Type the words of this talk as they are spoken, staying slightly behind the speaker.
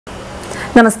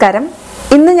നമസ്കാരം.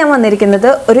 ഇന്ന് ഞാൻ വന്നിരിക്കുന്നത്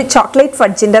ഒരു ചോക്ലേറ്റ്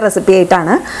ഫഡ്ജിൻ്റെ റെസിപ്പി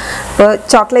ആയിട്ടാണ്. അപ്പോൾ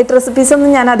ചോക്ലേറ്റ് റെസിപ്പീസ്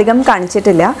ഒന്നും ഞാൻ അധികം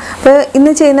കാണിച്ചിട്ടില്ല. അപ്പോൾ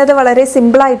ഇന്ന് ചെയ്യുന്നത് വളരെ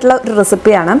സിമ്പിളായിട്ടുള്ള ഒരു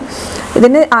റെസിപ്പിയാണ്.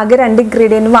 ഇതിന് ആകെ 2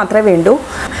 ഇൻഗ്രീഡിയൻറ്റ് മാത്രമേ വേണ്ടൂ.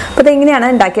 അപ്പോൾ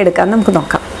ഇതെങ്ങനെയാണ് ഉണ്ടാക്കിയെടുക്കുക നമുക്ക്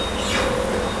നോക്കാം.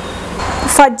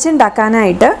 ഫഡ്ജ്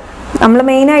ഉണ്ടാക്കാനായിട്ട് നമ്മൾ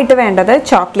മെയിനായിട്ട് വേണ്ടത്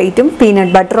ചോക്ലേറ്റും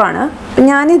പീനട്ട് ബട്ടറും ആണ്.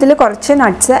 ഞാനിതിൽ കുറച്ച്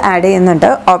നട്ട്സ് ആഡ് ചെയ്യുന്നുണ്ട്.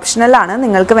 ഓപ്ഷണലാണ്,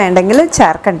 നിങ്ങൾക്ക് വേണ്ടെങ്കിൽ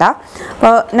ചേർക്കണ്ട.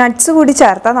 അപ്പോൾ നട്ട്സ് കൂടി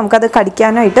ചേർത്താൽ നമുക്കത്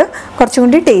കടിക്കാനായിട്ട് കുറച്ചും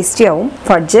കൂടി ടേസ്റ്റി ആവും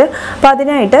ഫഡ്ജ്. അപ്പോൾ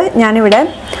അതിനായിട്ട് ഞാനിവിടെ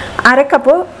 1/2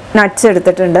 കപ്പ് നട്ട്സ്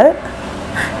എടുത്തിട്ടുണ്ട്.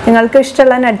 നിങ്ങൾക്ക്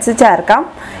ഇഷ്ടമുള്ള നട്ട്സ് ചേർക്കാം.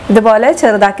 ഇതുപോലെ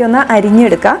ചെറുതാക്കി ഒന്ന്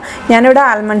അരിഞ്ഞെടുക്കുക. ഞാനിവിടെ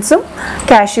ആൽമണ്ട്സും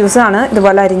കാഷ്യൂസും ആണ്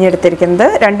ഇതുപോലെ അരിഞ്ഞെടുത്തിരിക്കുന്നത്.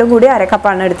 രണ്ടും കൂടി 1/2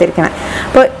 കപ്പാണ് എടുത്തിരിക്കുന്നത്.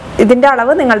 അപ്പോൾ ഇതിൻ്റെ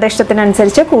അളവ് നിങ്ങളുടെ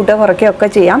ഇഷ്ടത്തിനനുസരിച്ച് കൂട്ടുക കുറയ്ക്കുകയൊക്കെ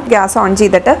ചെയ്യാം. ഗ്യാസ് ഓൺ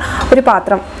ചെയ്തിട്ട് ഒരു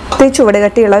പാത്രം, ചുവട്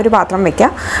കട്ടിയുള്ള ഒരു പാത്രം വയ്ക്കുക.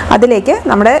 അതിലേക്ക്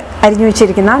നമ്മുടെ അരിഞ്ഞു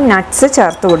വെച്ചിരിക്കുന്ന നട്ട്സ്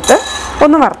ചേർത്ത് കൊടുത്ത്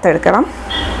ഒന്ന് വറുത്തെടുക്കണം.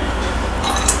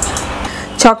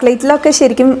 ചോക്ലേറ്റിലൊക്കെ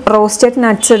ശരിക്കും റോസ്റ്റഡ്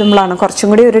നട്ട്സ് ഇടുമ്പോഴാണ് കുറച്ചും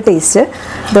കൂടി ഒരു ടേസ്റ്റ്.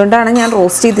 അതുകൊണ്ടാണ് ഞാൻ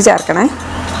റോസ്റ്റ് ചെയ്ത് ചേർക്കണേ.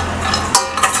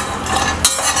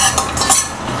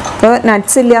 അപ്പോൾ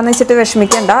നട്ട്സ് ഇല്ലയെന്ന് വെച്ചിട്ട്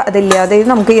വിഷമിക്കേണ്ട, അതില്ലാതെ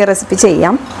നമുക്ക് ഈ റെസിപ്പി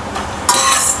ചെയ്യാം.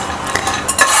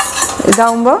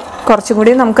 ഇതാവുമ്പോൾ കുറച്ചും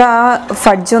കൂടി നമുക്ക് ആ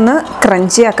ഫഡ്ജ് ഒന്ന്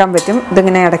ക്രഞ്ചി ആക്കാൻ പറ്റും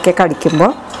ഇതിങ്ങനെ ഇടയ്ക്കൊക്കെ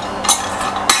അടിക്കുമ്പോൾ.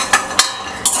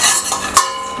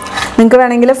 നിങ്ങൾക്ക്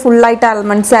വേണമെങ്കിൽ ഫുള്ളായിട്ട്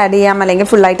ആൽമണ്ട്സ് ആഡ് ചെയ്യാം, അല്ലെങ്കിൽ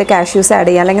ഫുള്ളായിട്ട് കാഷ്യൂസ് ആഡ്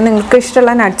ചെയ്യാം, അല്ലെങ്കിൽ നിങ്ങൾക്ക്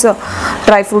ഇഷ്ടമുള്ള നട്ട്സോ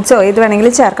ഡ്രൈ ഫ്രൂട്ട്സോ ഏത്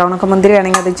വേണമെങ്കിലും ചേർക്കാം. ഉണക്കമുന്തിരി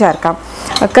വേണമെങ്കിൽ അത് ചേർക്കാം.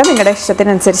 ഒക്കെ നിങ്ങളുടെ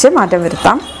ഇഷ്ടത്തിനനുസരിച്ച് മാറ്റം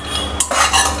വരുത്താം.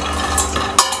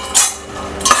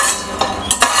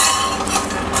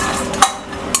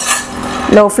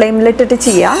 ലോ ഫ്ലെയിമിലിട്ടിട്ട്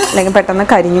ചെയ്യുക, അല്ലെങ്കിൽ പെട്ടെന്ന്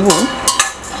കരിഞ്ഞു പോകും.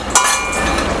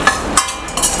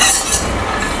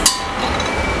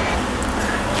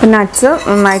 നട്ട്സ്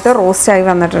നന്നായിട്ട് റോസ്റ്റായി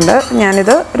വന്നിട്ടുണ്ട്.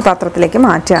 ഞാനിത് ഒരു പാത്രത്തിലേക്ക്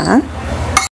മാറ്റുകയാണ്.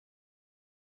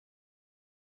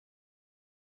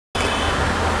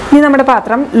 ഇനി നമ്മുടെ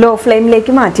പാത്രം ലോ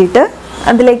ഫ്ലെയിമിലേക്ക് മാറ്റിയിട്ട്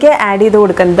അതിലേക്ക് ആഡ് ചെയ്ത്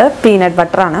കൊടുക്കുന്നത് പീനട്ട്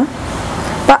ബട്ടറാണ്.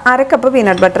 അപ്പോൾ 1/2 കപ്പ്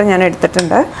പീനട്ട് ബട്ടർ ഞാൻ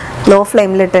എടുത്തിട്ടുണ്ട്. ലോ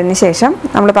ഫ്ലെയിമിലിട്ടതിന് ശേഷം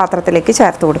നമ്മൾ പാത്രത്തിലേക്ക്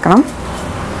ചേർത്ത് കൊടുക്കണം.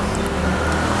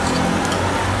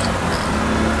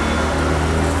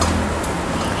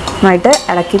 നന്നായിട്ട്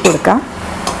ഇളക്കി കൊടുക്കുക.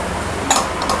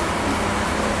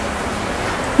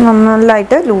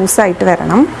 നന്നായിട്ട് ലൂസായിട്ട്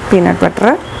വരണം പീനട്ട് ബട്ടർ.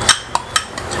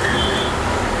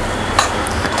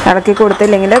 ഇളക്കി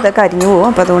കൊടുത്തില്ലെങ്കിൽ അത് കരിഞ്ഞു പോകും.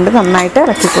 അപ്പോൾ അതുകൊണ്ട് നന്നായിട്ട്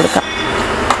ഇളക്കി കൊടുക്കാം.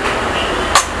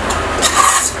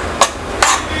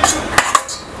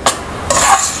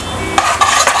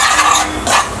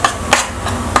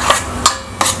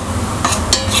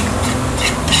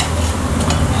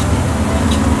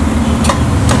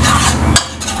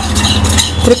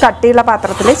 ഒരു കട്ടിയുള്ള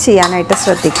പാത്രത്തിൽ ചെയ്യാനായിട്ട്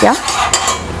ശ്രദ്ധിക്കുക.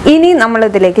 ഇനി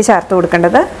നമ്മളിതിലേക്ക് ചേർത്ത്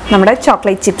കൊടുക്കേണ്ടത് നമ്മുടെ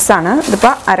ചോക്ലേറ്റ് ചിപ്സ് ആണ്.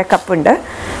 ഇതിപ്പോൾ 1/2 കപ്പ് ഉണ്ട്.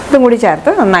 ഇതും കൂടി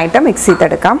ചേർത്ത് നന്നായിട്ട് മിക്സ്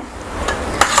ചെയ്തെടുക്കാം.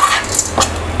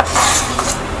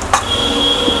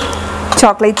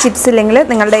 ചോക്ലേറ്റ് ചിപ്സ് ഇല്ലെങ്കിൽ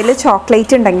നിങ്ങളുടെ കയ്യിൽ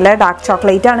ചോക്ലേറ്റ് ഉണ്ടെങ്കിൽ ഡാർക്ക്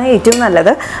ചോക്ലേറ്റ് ആണ് ഏറ്റവും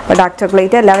നല്ലത്. അപ്പോൾ ഡാർക്ക്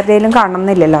ചോക്ലേറ്റ് എല്ലാവരുടെ കയ്യിലും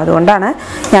കാണണമെന്നില്ലല്ലോ, അതുകൊണ്ടാണ്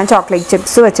ഞാൻ ചോക്ലേറ്റ്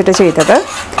ചിപ്സ് വെച്ചിട്ട് ചെയ്തത്.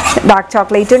 ഡാർക്ക്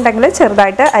ചോക്ലേറ്റ് ഉണ്ടെങ്കിൽ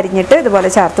ചെറുതായിട്ട് അരിഞ്ഞിട്ട്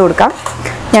ഇതുപോലെ ചേർത്ത് കൊടുക്കാം.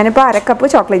 ഞാനിപ്പോൾ 1/2 കപ്പ്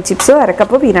ചോക്ലേറ്റ് ചിപ്സും 1/2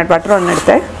 കപ്പ് പീനട്ട് ബട്ടറും ആണ്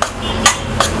എടുത്ത്.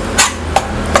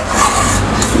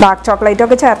 ഡാർക്ക്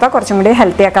ചോക്ലേറ്റൊക്കെ ചേർത്താൽ കുറച്ചും കൂടി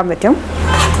ഹെൽത്തി ആക്കാൻ പറ്റും.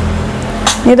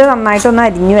 ഇത് നന്നായിട്ടൊന്ന്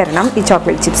അരിഞ്ഞു വരണം ഈ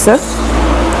ചോക്ലേറ്റ് ചിപ്സ്.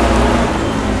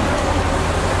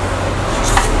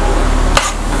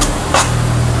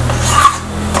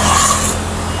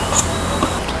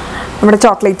 നമ്മുടെ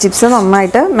ചോക്ലേറ്റ് ചിപ്സ്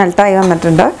നന്നായിട്ട് മെൽട്ടായി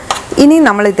വന്നിട്ടുണ്ട്. ഇനി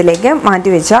നമ്മൾ ഇതിലേക്ക്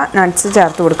മാറ്റി വെച്ച നട്ട്സ്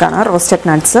ചേർത്ത് കൊടുക്കുകയാണ്, റോസ്റ്റഡ്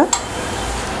നട്ട്സ്.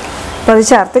 അപ്പോൾ അത്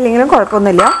ചേർത്തില്ലെങ്കിലും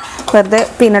കുഴപ്പമൊന്നുമില്ല. വെറുതെ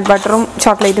പീനട്ട് ബട്ടറും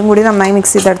ചോക്ലേറ്റും കൂടി നന്നായി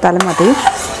മിക്സ് ചെയ്തെടുത്താലും മതി.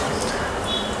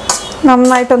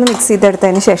 നന്നായിട്ടൊന്ന് മിക്സ്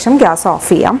ചെയ്തെടുത്തതിന് ശേഷം ഗ്യാസ് ഓഫ്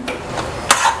ചെയ്യാം.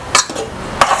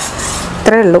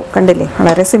 ഇത്രയേ ഉള്ളൂ, കണ്ടില്ലേ,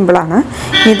 വളരെ സിമ്പിളാണ്.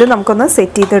 ഇത് നമുക്കൊന്ന്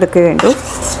സെറ്റ് ചെയ്തെടുക്കുക വേണ്ടു.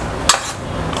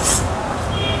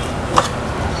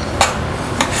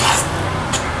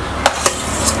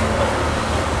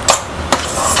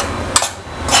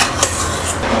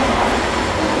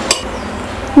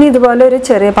 ഇനി ഇതുപോലെ ഒരു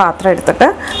ചെറിയ പാത്രം എടുത്തിട്ട്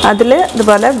അതിൽ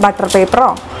ഇതുപോലെ ബട്ടർ പേപ്പറോ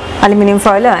അലുമിനിയം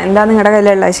ഫോയിലോ എന്താ നിങ്ങളുടെ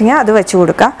കയ്യിലുള്ള വെച്ചെങ്കിൽ അത് വെച്ച്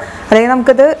കൊടുക്കുക. അല്ലെങ്കിൽ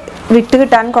നമുക്കിത് വിട്ട്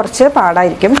കിട്ടാൻ കുറച്ച്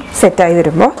പാടായിരിക്കും സെറ്റായി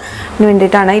വരുമ്പോൾ. അതിന്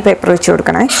വേണ്ടിയിട്ടാണ് ഈ പേപ്പർ വെച്ച്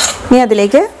കൊടുക്കണേ. ഇനി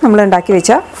അതിലേക്ക് നമ്മൾ ഉണ്ടാക്കി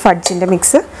വെച്ച ഫഡ്ജിൻ്റെ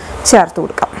മിക്സ് ചേർത്ത്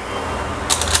കൊടുക്കാം.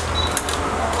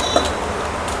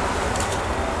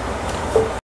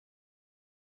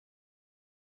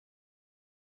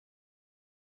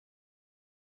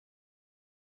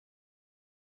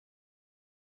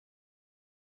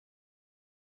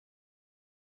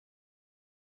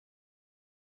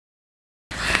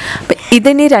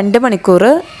 ഇതിനി 2 മണിക്കൂർ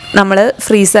നമ്മൾ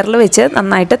ഫ്രീസറിൽ വെച്ച്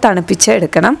നന്നായിട്ട് തണുപ്പിച്ച്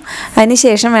എടുക്കണം. അതിന്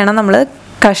ശേഷം വേണം നമ്മൾ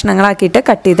കഷ്ണങ്ങളാക്കിയിട്ട്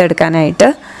കട്ട് ചെയ്തെടുക്കാനായിട്ട്.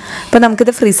 അപ്പോൾ നമുക്കിത്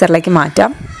ഫ്രീസറിലേക്ക്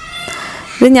മാറ്റാം.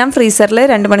 ഇത് ഞാൻ ഫ്രീസറിൽ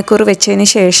 2 മണിക്കൂർ വെച്ചതിന്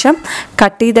ശേഷം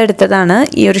കട്ട് ചെയ്തെടുത്തതാണ്.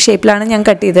 ഈ ഒരു ഷേപ്പിലാണ് ഞാൻ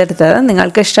കട്ട് ചെയ്തെടുത്തത്.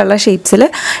 നിങ്ങൾക്ക് ഇഷ്ടമുള്ള ഷേപ്സിൽ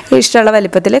ഇഷ്ടമുള്ള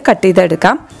വലിപ്പത്തിൽ കട്ട്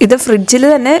ചെയ്തെടുക്കാം. ഇത് ഫ്രിഡ്ജിൽ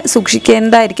തന്നെ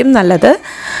സൂക്ഷിക്കേണ്ടതായിരിക്കും നല്ലത്.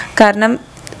 കാരണം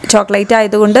ചോക്ലേറ്റ്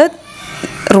ആയതുകൊണ്ട്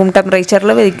റൂം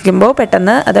ടെമ്പറേച്ചറിൽ വയ്ക്കുമ്പോൾ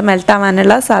പെട്ടെന്ന് അത്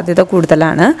മെൽട്ടാവാനുള്ള സാധ്യത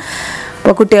കൂടുതലാണ്.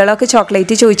 അപ്പോൾ കുട്ടികളൊക്കെ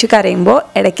ചോക്ലേറ്റ് ചോദിച്ച് കരയുമ്പോൾ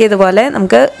ഇടയ്ക്ക് ഇതുപോലെ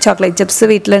നമുക്ക് ചോക്ലേറ്റ് ചിപ്സ്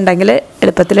വീട്ടിലുണ്ടെങ്കിൽ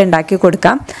എളുപ്പത്തിൽ ഉണ്ടാക്കി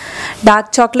കൊടുക്കാം.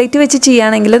 ഡാർക്ക് ചോക്ലേറ്റ് വെച്ച്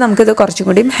ചെയ്യുകയാണെങ്കിൽ നമുക്കിത് കുറച്ചും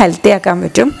കൂടി ഹെൽത്തി ആക്കാൻ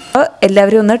പറ്റും. അപ്പോൾ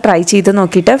എല്ലാവരും ഒന്ന് ട്രൈ ചെയ്ത്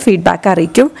നോക്കിയിട്ട് ഫീഡ്ബാക്ക്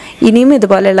അറിയിക്കും. ഇനിയും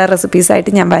ഇതുപോലെയുള്ള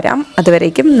റെസിപ്പീസായിട്ട് ഞാൻ വരാം.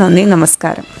 അതുവരേക്കും നന്ദി,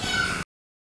 നമസ്കാരം.